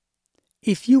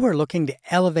If you are looking to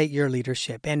elevate your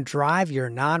leadership and drive your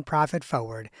nonprofit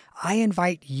forward, I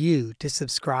invite you to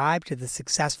subscribe to the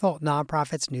Successful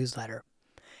Nonprofits newsletter.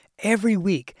 Every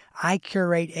week, I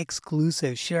curate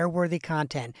exclusive share-worthy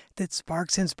content that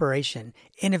sparks inspiration,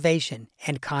 innovation,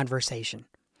 and conversation.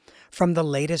 From the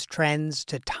latest trends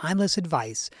to timeless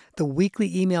advice, the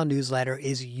weekly email newsletter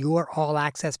is your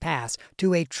all-access pass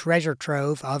to a treasure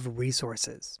trove of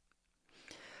resources.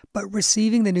 But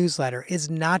receiving the newsletter is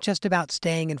not just about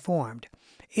staying informed.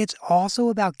 It's also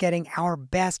about getting our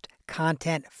best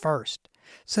content first.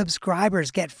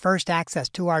 Subscribers get first access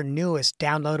to our newest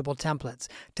downloadable templates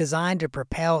designed to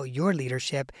propel your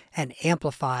leadership and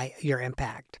amplify your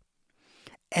impact.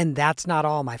 And that's not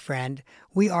all, my friend.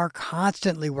 We are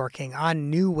constantly working on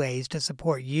new ways to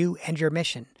support you and your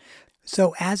mission.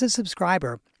 So as a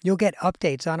subscriber, you'll get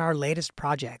updates on our latest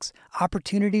projects,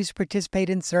 opportunities to participate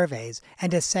in surveys,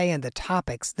 and to say in the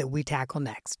topics that we tackle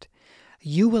next.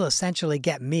 You will essentially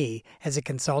get me as a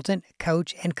consultant,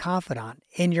 coach, and confidant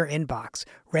in your inbox,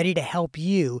 ready to help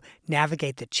you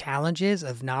navigate the challenges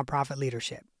of nonprofit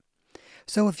leadership.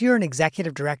 So if you're an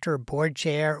executive director, board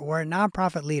chair, or a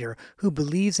nonprofit leader who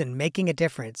believes in making a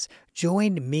difference,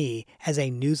 join me as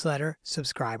a newsletter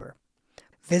subscriber.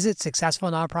 Visit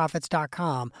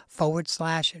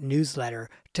successfulnonprofits.com/newsletter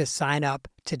to sign up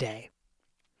today.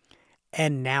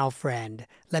 And now, friend,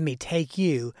 let me take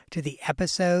you to the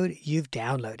episode you've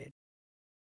downloaded.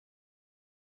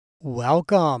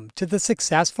 Welcome to the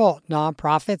Successful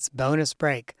Nonprofits Bonus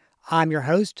Break. I'm your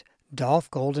host, Dolph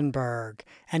Goldenberg,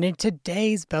 and in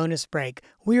today's bonus break,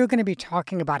 we are going to be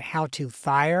talking about how to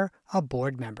fire a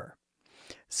board member.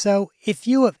 So if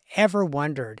you have ever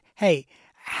wondered, hey,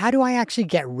 how do I actually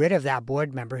get rid of that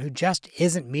board member who just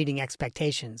isn't meeting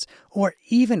expectations, or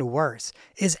even worse,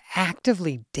 is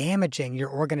actively damaging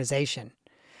your organization?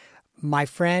 My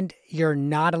friend, you're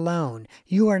not alone.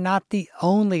 You are not the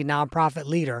only nonprofit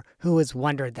leader who has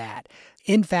wondered that.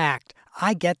 In fact,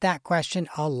 I get that question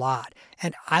a lot,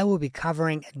 and I will be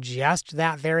covering just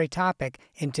that very topic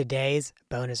in today's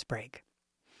bonus break.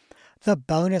 The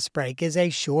bonus break is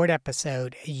a short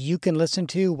episode you can listen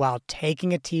to while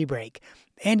taking a tea break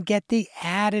and get the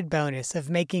added bonus of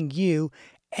making you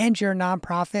and your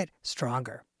nonprofit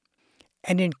stronger.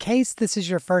 And in case this is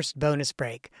your first bonus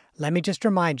break, let me just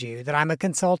remind you that I'm a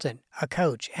consultant, a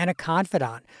coach, and a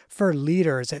confidant for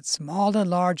leaders at small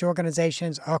and large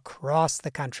organizations across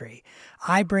the country.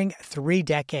 I bring 3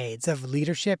 decades of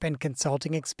leadership and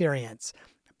consulting experience,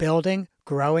 building,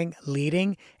 growing,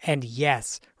 leading, and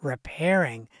yes,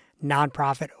 repairing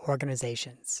nonprofit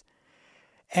organizations.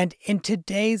 And in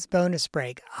today's bonus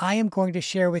break, I am going to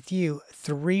share with you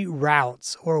 3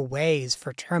 routes or ways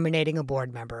for terminating a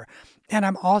board member. And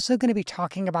I'm also going to be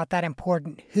talking about that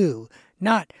important who,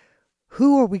 not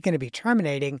who are we going to be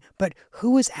terminating, but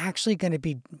who is actually going to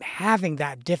be having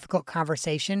that difficult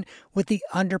conversation with the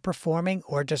underperforming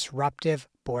or disruptive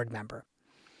board member.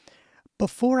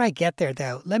 Before I get there,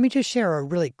 though, let me just share a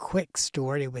really quick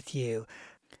story with you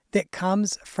that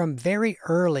comes from very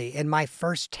early in my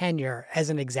first tenure as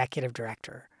an executive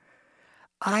director.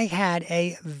 I had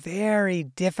a very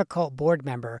difficult board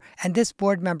member, and this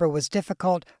board member was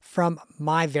difficult from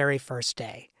my very first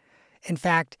day. In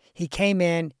fact, he came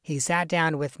in, he sat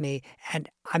down with me, and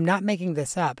I'm not making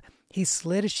this up. He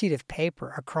slid a sheet of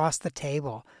paper across the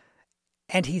table,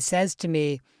 and he says to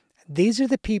me, "These are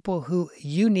the people who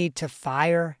you need to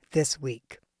fire this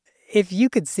week." If you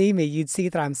could see me, you'd see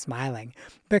that I'm smiling,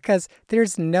 because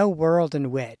there's no world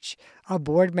in which a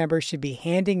board member should be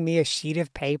handing me a sheet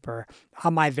of paper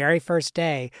on my very first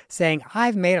day saying,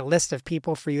 "I've made a list of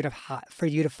people for you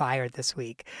to fire this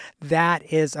week." That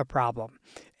is a problem.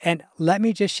 And let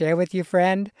me just share with you,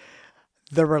 friend,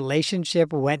 the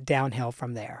relationship went downhill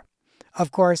from there.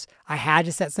 Of course, I had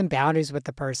to set some boundaries with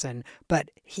the person,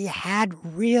 but he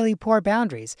had really poor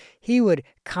boundaries. He would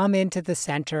come into the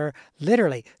center,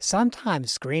 literally,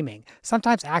 sometimes screaming,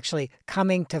 sometimes actually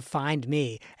coming to find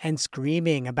me and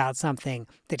screaming about something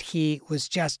that he was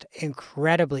just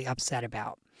incredibly upset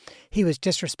about. He was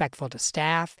disrespectful to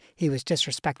staff, he was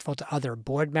disrespectful to other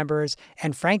board members,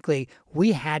 and frankly,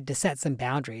 we had to set some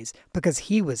boundaries because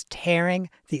he was tearing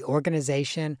the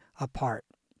organization apart.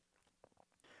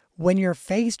 When you're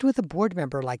faced with a board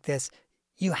member like this,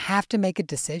 you have to make a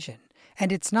decision.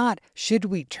 And it's not, should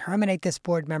we terminate this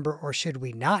board member or should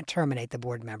we not terminate the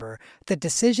board member? The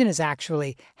decision is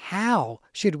actually, how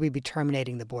should we be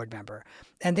terminating the board member?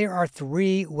 And there are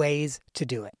 3 ways to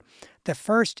do it. The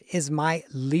first is my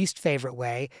least favorite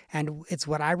way, and it's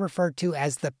what I refer to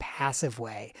as the passive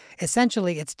way.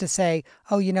 Essentially, it's to say,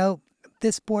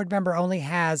 this board member only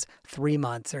has 3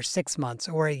 months or 6 months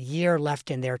or a year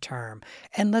left in their term,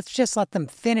 and let's just let them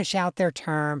finish out their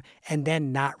term and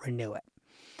then not renew it.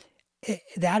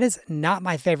 That is not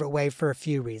my favorite way for a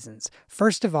few reasons.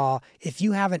 First of all, if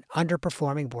you have an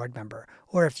underperforming board member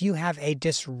or if you have a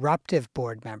disruptive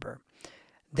board member,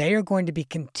 they are going to be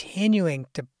continuing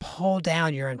to pull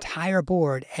down your entire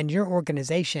board and your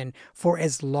organization for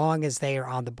as long as they are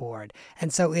on the board.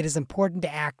 And so it is important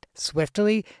to act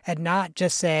swiftly and not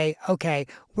just say, okay,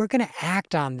 we're going to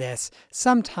act on this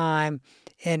sometime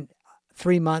in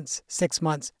 3 months, 6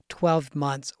 months, 12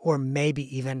 months, or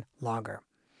maybe even longer.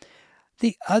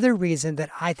 The other reason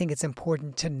that I think it's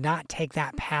important to not take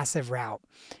that passive route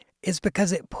is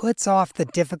because it puts off the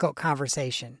difficult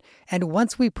conversation. And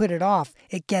once we put it off,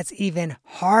 it gets even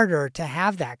harder to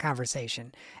have that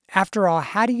conversation. After all,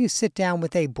 how do you sit down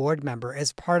with a board member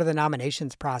as part of the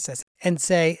nominations process and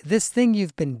say, this thing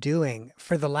you've been doing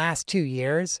for the last 2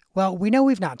 years, well, we know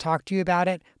we've not talked to you about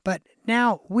it, but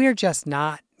now we're just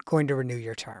not going to renew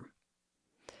your term.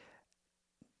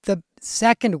 The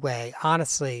second way,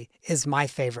 honestly, is my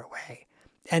favorite way,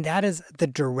 and that is the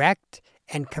direct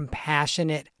and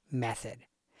compassionate method.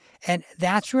 And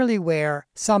that's really where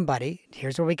somebody,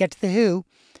 here's where we get to the who,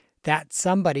 that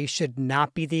somebody should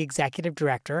not be the executive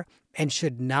director and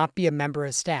should not be a member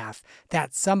of staff.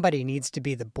 That somebody needs to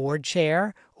be the board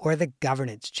chair or the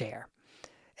governance chair.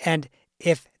 And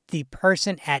if the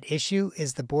person at issue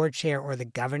is the board chair or the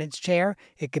governance chair,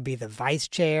 it could be the vice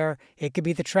chair, it could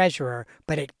be the treasurer,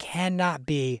 but it cannot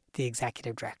be the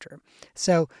executive director.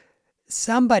 So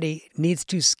somebody needs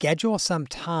to schedule some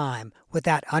time with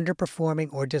that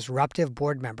underperforming or disruptive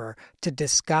board member to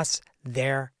discuss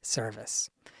their service.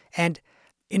 And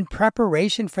in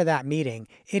preparation for that meeting,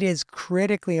 it is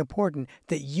critically important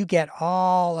that you get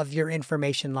all of your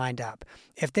information lined up.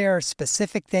 If there are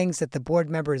specific things that the board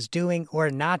member is doing or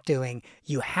not doing,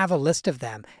 you have a list of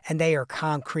them and they are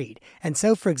concrete. And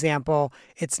so, for example,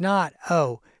 it's not,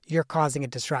 oh, you're causing a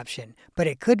disruption, but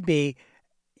it could be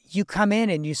you come in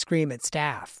and you scream at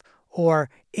staff, or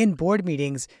in board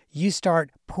meetings, you start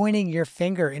pointing your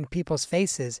finger in people's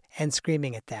faces and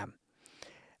screaming at them.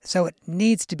 So it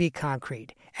needs to be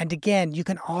concrete. And again, you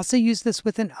can also use this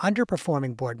with an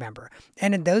underperforming board member.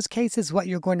 And in those cases, what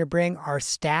you're going to bring are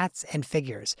stats and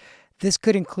figures. This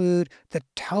could include the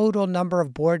total number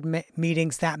of board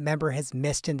meetings that member has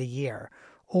missed in the year,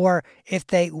 or if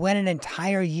they went an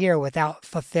entire year without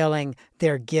fulfilling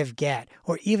their give-get,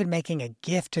 or even making a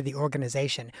gift to the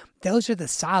organization. Those are the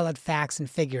solid facts and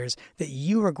figures that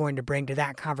you are going to bring to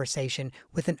that conversation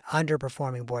with an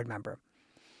underperforming board member.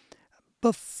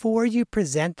 Before you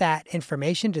present that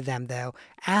information to them, though,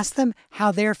 ask them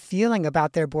how they're feeling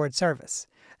about their board service.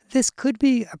 This could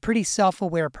be a pretty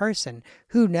self-aware person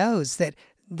who knows that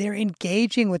they're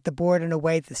engaging with the board in a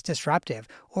way that's disruptive,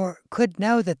 or could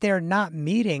know that they're not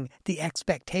meeting the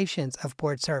expectations of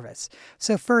board service.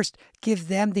 So first, give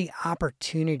them the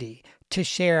opportunity to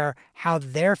share how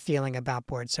they're feeling about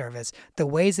board service, the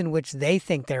ways in which they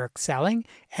think they're excelling,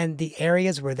 and the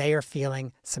areas where they are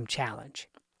feeling some challenge.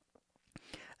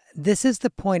 This is the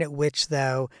point at which,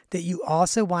 though, that you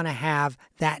also want to have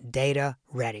that data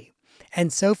ready.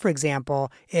 And so, for example,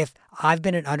 if I've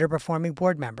been an underperforming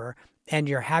board member and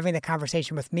you're having the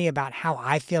conversation with me about how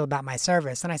I feel about my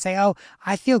service, and I say, oh,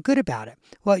 I feel good about it.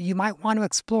 Well, you might want to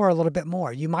explore a little bit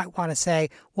more. You might want to say,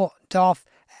 well, Dolph,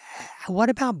 what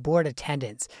about board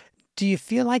attendance? Do you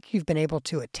feel like you've been able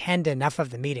to attend enough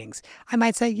of the meetings? I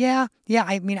might say, yeah,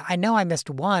 I mean, I know I missed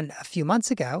one a few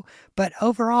months ago, but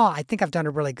overall, I think I've done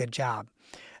a really good job.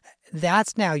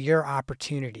 That's now your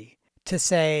opportunity to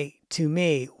say to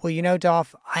me, well, you know,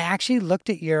 Dolph, I actually looked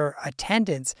at your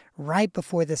attendance right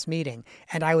before this meeting,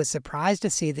 and I was surprised to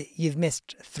see that you've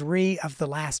missed 3 of the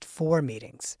last 4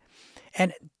 meetings.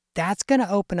 And that's going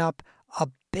to open up a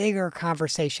bigger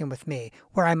conversation with me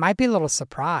where I might be a little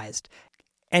surprised.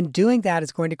 And doing that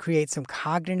is going to create some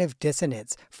cognitive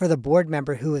dissonance for the board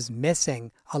member who is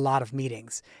missing a lot of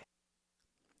meetings.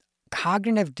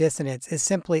 Cognitive dissonance is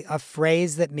simply a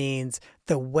phrase that means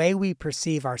the way we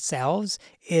perceive ourselves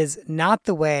is not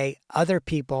the way other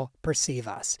people perceive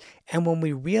us. And when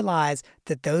we realize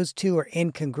that those two are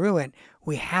incongruent,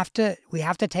 we have to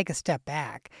take a step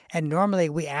back. And normally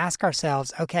we ask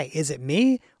ourselves, okay, is it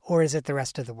me or is it the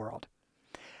rest of the world?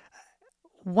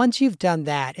 Once you've done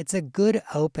that, it's a good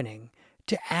opening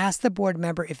to ask the board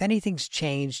member if anything's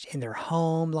changed in their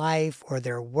home life or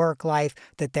their work life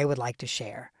that they would like to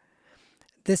share.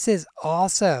 This is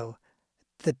also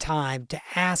the time to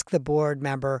ask the board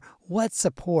member what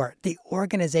support the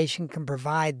organization can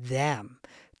provide them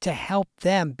to help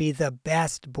them be the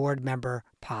best board member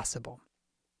possible.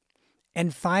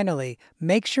 And finally,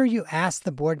 make sure you ask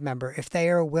the board member if they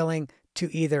are willing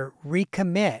to either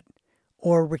recommit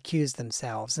or recuse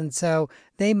themselves. And so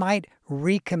they might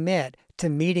recommit to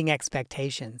meeting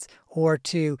expectations or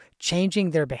to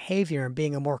changing their behavior and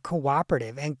being a more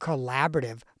cooperative and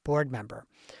collaborative board member.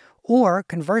 Or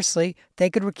conversely,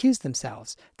 they could recuse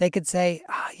themselves. They could say,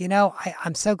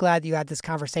 I'm so glad that you had this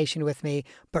conversation with me,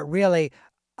 but really,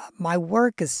 my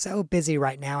work is so busy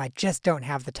right now, I just don't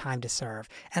have the time to serve,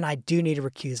 and I do need to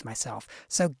recuse myself.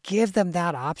 So give them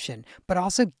that option, but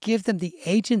also give them the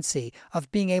agency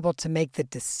of being able to make the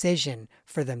decision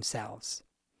for themselves.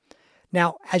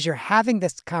 Now, as you're having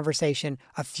this conversation,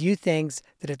 a few things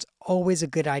that it's always a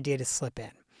good idea to slip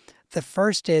in. The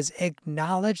first is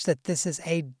acknowledge that this is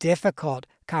a difficult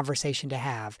conversation to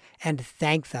have and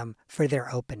thank them for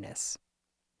their openness.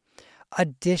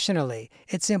 Additionally,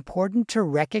 it's important to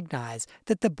recognize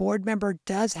that the board member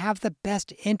does have the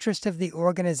best interest of the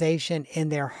organization in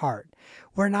their heart.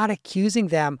 We're not accusing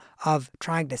them of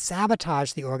trying to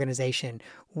sabotage the organization.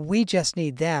 We just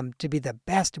need them to be the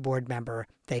best board member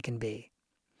they can be.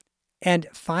 And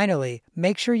finally,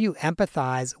 make sure you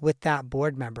empathize with that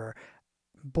board member.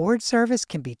 Board service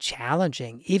can be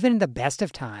challenging, even in the best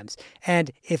of times.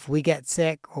 And if we get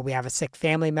sick or we have a sick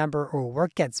family member or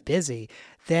work gets busy,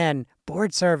 then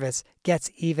board service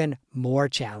gets even more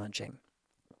challenging.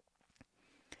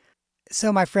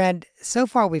 So my friend, so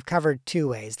far we've covered two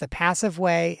ways, the passive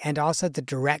way and also the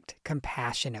direct,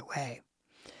 compassionate way.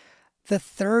 The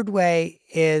third way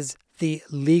is the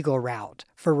legal route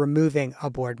for removing a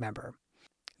board member.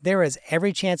 There is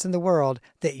every chance in the world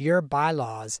that your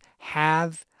bylaws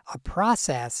have a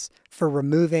process for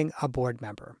removing a board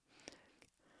member.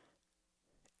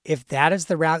 If that is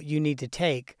the route you need to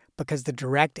take because the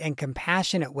direct and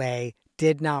compassionate way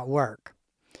did not work,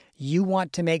 you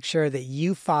want to make sure that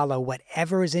you follow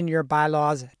whatever is in your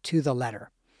bylaws to the letter.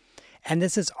 And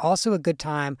this is also a good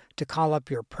time to call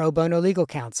up your pro bono legal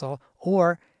counsel,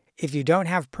 or if you don't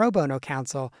have pro bono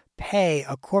counsel, pay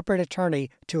a corporate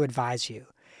attorney to advise you.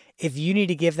 If you need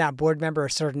to give that board member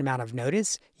a certain amount of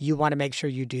notice, you want to make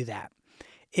sure you do that.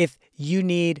 If you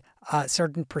need a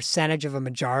certain percentage of a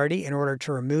majority in order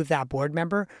to remove that board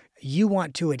member, you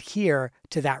want to adhere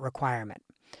to that requirement.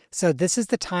 So this is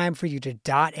the time for you to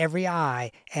dot every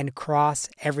I and cross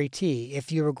every T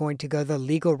if you are going to go the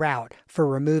legal route for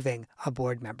removing a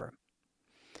board member.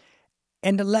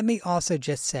 And let me also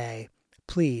just say,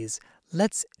 please,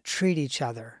 let's treat each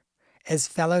other as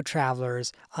fellow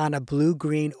travelers on a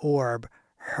blue-green orb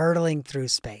hurtling through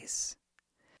space.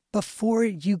 Before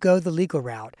you go the legal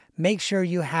route, make sure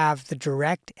you have the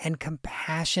direct and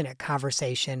compassionate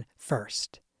conversation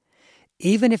first.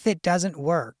 Even if it doesn't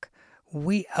work,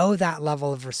 we owe that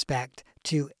level of respect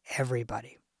to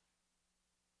everybody.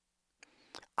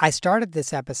 I started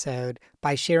this episode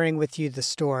by sharing with you the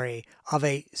story of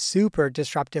a super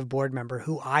disruptive board member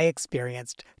who I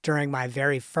experienced during my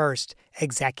very first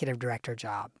executive director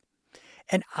job.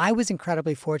 And I was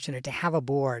incredibly fortunate to have a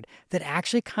board that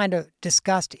actually kind of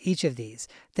discussed each of these.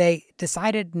 They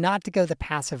decided not to go the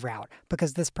passive route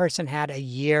because this person had a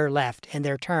year left in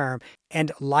their term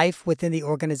and life within the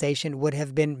organization would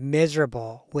have been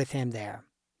miserable with him there.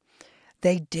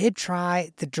 They did try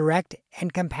the direct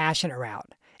and compassionate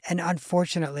route. And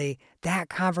unfortunately, that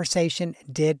conversation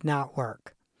did not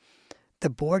work. The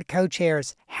board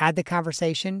co-chairs had the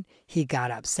conversation. He got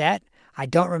upset. I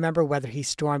don't remember whether he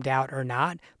stormed out or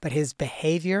not, but his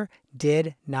behavior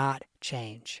did not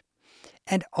change.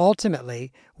 And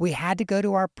ultimately, we had to go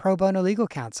to our pro bono legal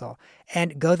counsel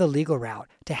and go the legal route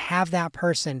to have that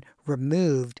person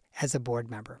removed as a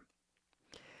board member.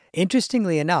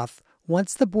 Interestingly enough,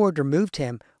 once the board removed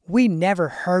him, we never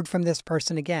heard from this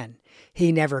person again.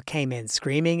 He never came in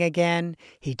screaming again.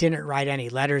 He didn't write any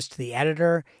letters to the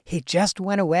editor. He just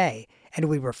went away, and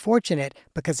we were fortunate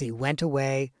because he went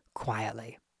away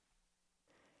quietly.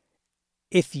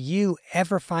 If you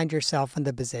ever find yourself in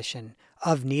the position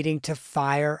of needing to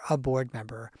fire a board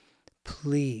member,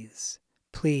 please,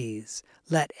 please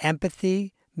let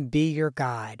empathy be your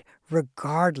guide,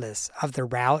 regardless of the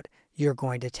route you're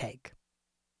going to take.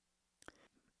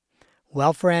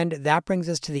 Well, friend, that brings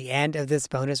us to the end of this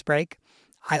bonus break.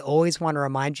 I always want to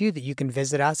remind you that you can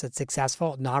visit us at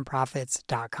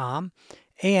successfulnonprofits.com.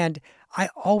 And I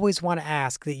always want to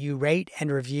ask that you rate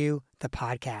and review the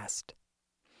podcast.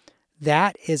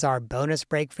 That is our bonus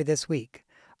break for this week.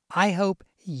 I hope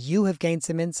you have gained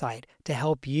some insight to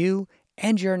help you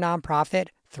and your nonprofit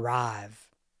thrive.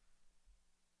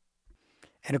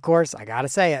 And of course, I gotta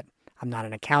say it, I'm not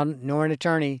an accountant nor an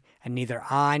attorney, and neither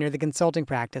I nor the consulting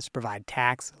practice provide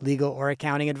tax, legal, or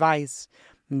accounting advice.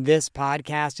 This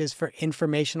podcast is for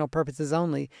informational purposes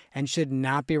only and should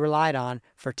not be relied on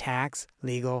for tax,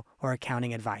 legal, or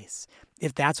accounting advice.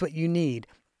 If that's what you need,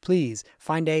 please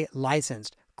find a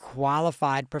licensed,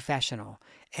 qualified professional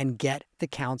and get the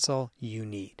counsel you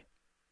need.